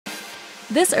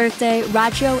This Earth Day,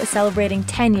 Rachio is celebrating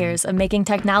 10 years of making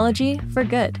technology for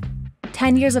good.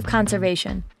 10 years of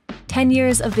conservation. 10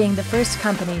 years of being the first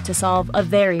company to solve a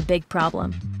very big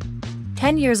problem.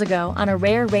 10 years ago, on a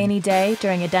rare rainy day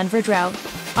during a Denver drought,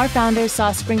 our founders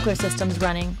saw sprinkler systems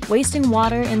running, wasting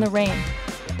water in the rain.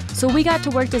 So we got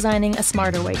to work designing a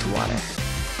smarter way to water.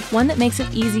 One that makes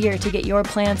it easier to get your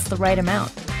plants the right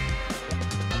amount.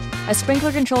 A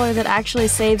sprinkler controller that actually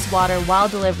saves water while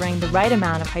delivering the right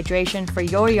amount of hydration for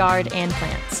your yard and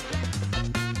plants.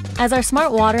 As our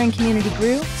smart watering community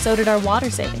grew, so did our water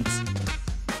savings.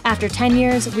 After 10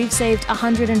 years, we've saved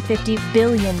 150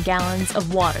 billion gallons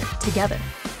of water together.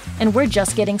 And we're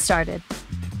just getting started.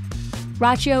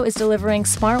 Rachio is delivering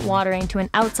smart watering to an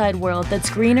outside world that's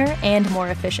greener and more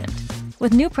efficient,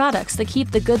 with new products that keep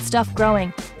the good stuff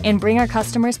growing and bring our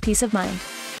customers peace of mind.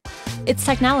 It's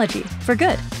technology for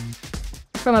good.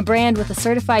 From a brand with a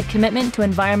certified commitment to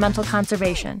environmental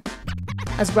conservation.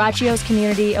 As Rachio's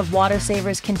community of water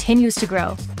savers continues to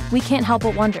grow, we can't help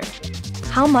but wonder,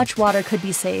 how much water could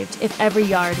be saved if every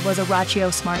yard was a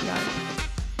Rachio smart yard?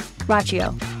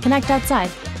 Rachio, connect outside.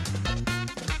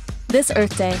 This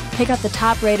Earth Day, pick up the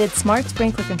top-rated smart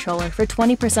sprinkler controller for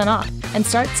 20% off and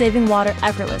start saving water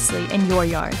effortlessly in your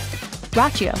yard.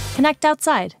 Rachio, connect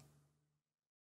outside.